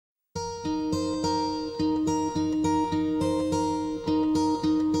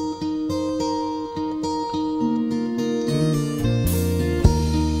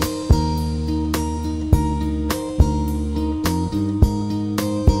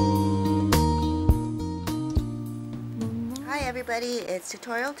everybody, it's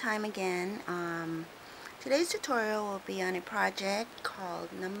tutorial time again. Today's tutorial will be on a project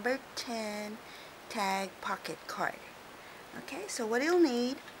called number 10 tag pocket card. Okay, so what you'll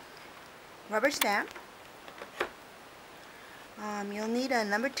need: rubber stamp. You'll need a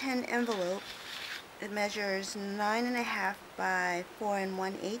number 10 envelope. It measures 9.5 by 4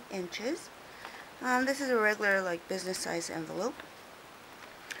 1/8 inches. This is a regular business size envelope.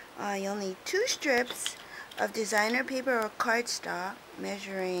 You'll need 2 strips of designer paper or cardstock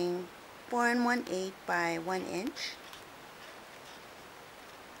measuring 4 1/8 by 1 inch.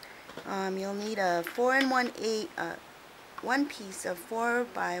 You'll need a 4 1/8 one piece of 4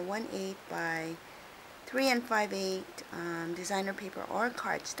 by 1/8 by 3 5/8 designer paper or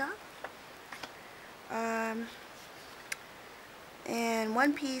cardstock, and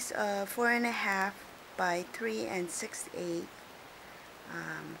one piece of 4 1/2 by 3 6/8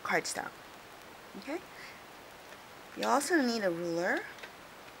 cardstock. Okay. You also need a ruler.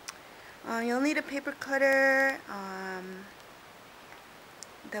 You'll need a paper cutter,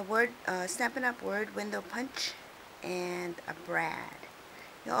 the Stampin' Up word window punch, and a brad.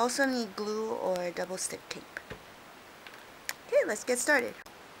 You'll also need glue or double stick tape. Okay, let's get started.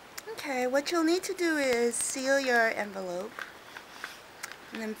 Okay, what you'll need to do is seal your envelope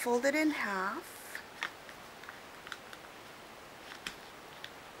and then fold it in half.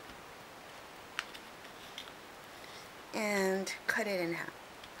 And cut it in half.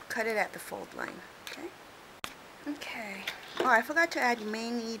 Cut it at the fold line. Okay. Okay. Oh, I forgot to add, you may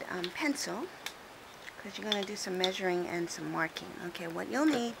need pencil, because you're going to do some measuring and some marking. Okay, what you'll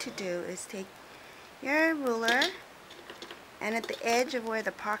need to do is take your ruler, and at the edge of where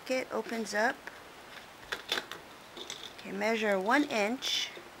the pocket opens up, okay, measure 1 inch.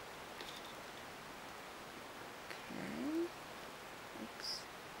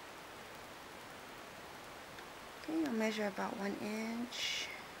 Okay, you'll measure about 1 inch.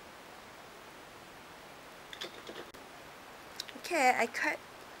 Okay, I cut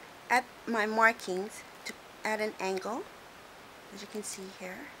at my markings at an angle, as you can see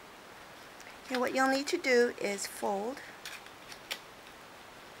here. Okay, what you'll need to do is fold.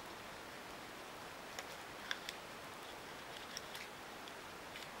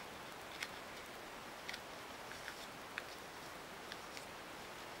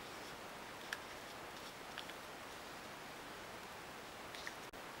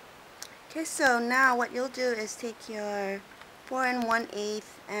 Okay, so now what you'll do is take your 4 1/8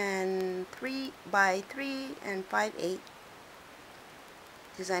 and 3 by 3 5/8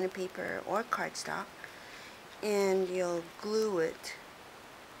 designer paper or cardstock, and you'll glue it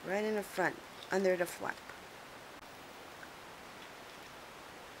right in the front under the flap.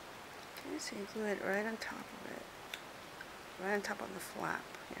 Okay, so you glue it right on top of it, right on top of the flap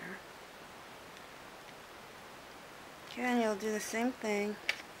here. Okay, and you'll do the same thing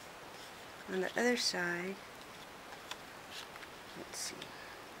on the other side. Let's see.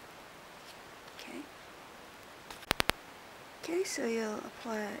 Okay, so you'll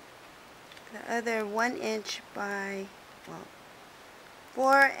apply the other 1 inch by,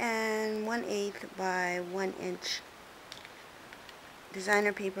 4 1/8 by 1 inch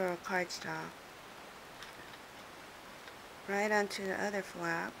designer paper or cardstock right onto the other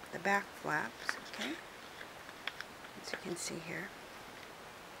flap, the back flaps. Okay, as you can see here.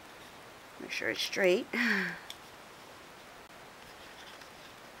 Make sure it's straight.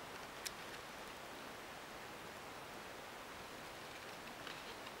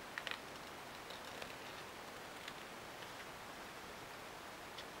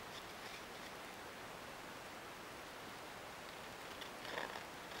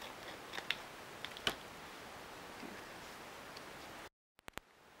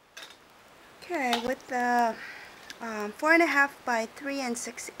 Okay, with the 4 1/2 by 3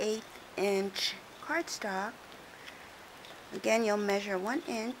 6/8 inch cardstock, again you'll measure 1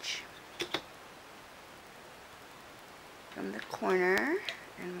 inch from the corner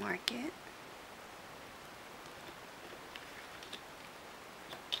and mark it.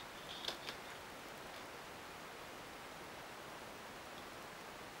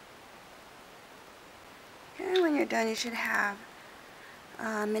 Okay, when you're done, you should have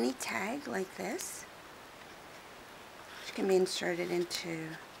a mini tag like this, which can be inserted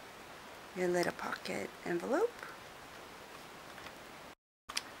into your little pocket envelope.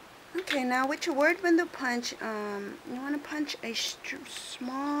 Okay, now with your word window punch, you want to punch a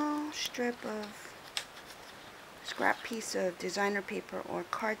small strip of scrap piece of designer paper or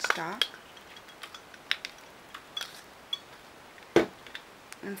cardstock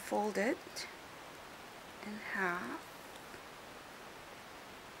and fold it in half.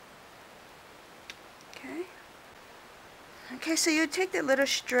 Okay. Okay, so you take the little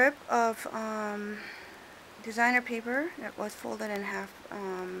strip of designer paper that was folded in half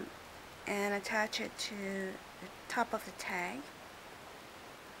and attach it to the top of the tag.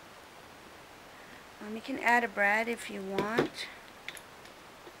 You can add a brad if you want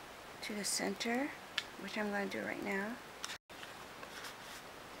to the center, which I'm going to do right now.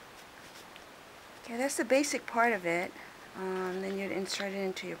 Okay, that's the basic part of it. Then you'd insert it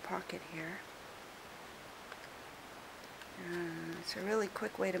into your pocket here. It's a really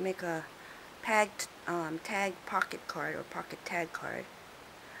quick way to make a tag pocket card or pocket tag card.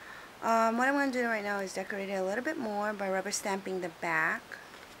 What I'm going to do right now is decorate it a little bit more by rubber stamping the back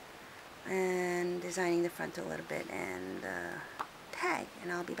and designing the front a little bit and the tag,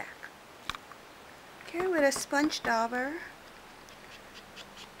 and I'll be back. Okay, with a sponge dauber,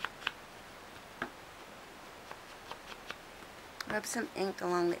 rub some ink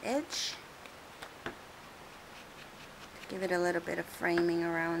along the edge to give it a little bit of framing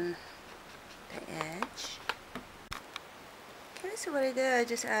around the edge. Okay, so what I did, I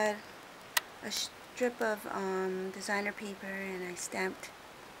just add a strip of designer paper and I stamped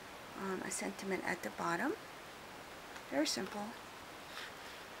a sentiment at the bottom. Very simple.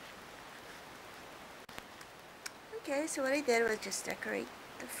 Okay, so what I did was just decorate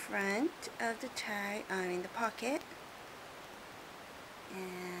the front of the tag, the pocket,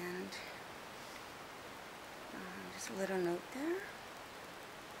 and just a little note there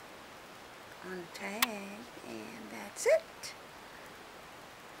on the tag, and that's it.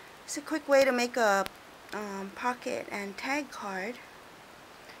 It's a quick way to make a pocket and tag card.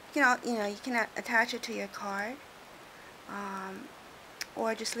 You can attach it to your card,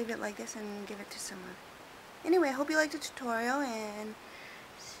 or just leave it like this and give it to someone. Anyway, I hope you liked the tutorial, and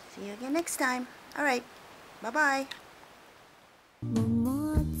see you again next time. Alright, bye-bye.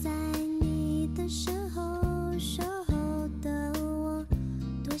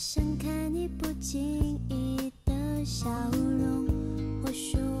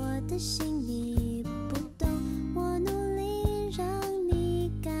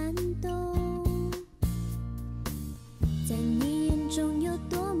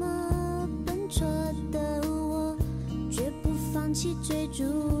追逐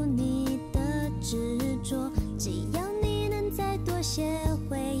你的执着，只要你能再多些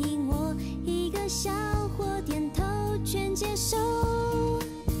回应我，一个笑或点头全接受。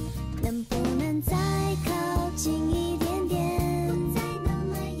能不能再靠近一点点？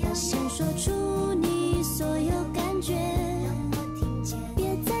要先说出你所有感觉，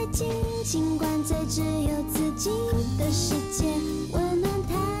别再紧紧灌醉只有自己的世界。